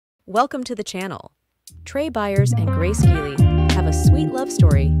Welcome to the channel. Trai Byers and Grace Gealey have a sweet love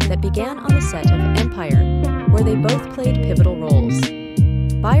story that began on the set of Empire, where they both played pivotal roles.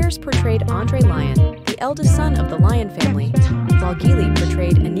 Byers portrayed Andre Lyon, the eldest son of the Lyon family, while Gealey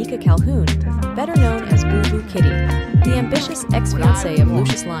portrayed Anika Calhoun, better known as Boo Boo Kitty, the ambitious ex-fiancée of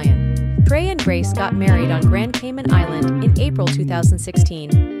Lucious Lyon. Trai and Grace got married on Grand Cayman Island in April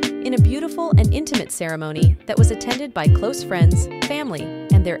 2016. In a beautiful and intimate ceremony that was attended by close friends, family,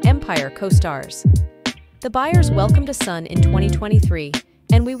 and their Empire co-stars. The Byers welcomed a son in 2023,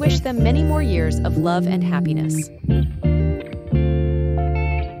 and we wish them many more years of love and happiness.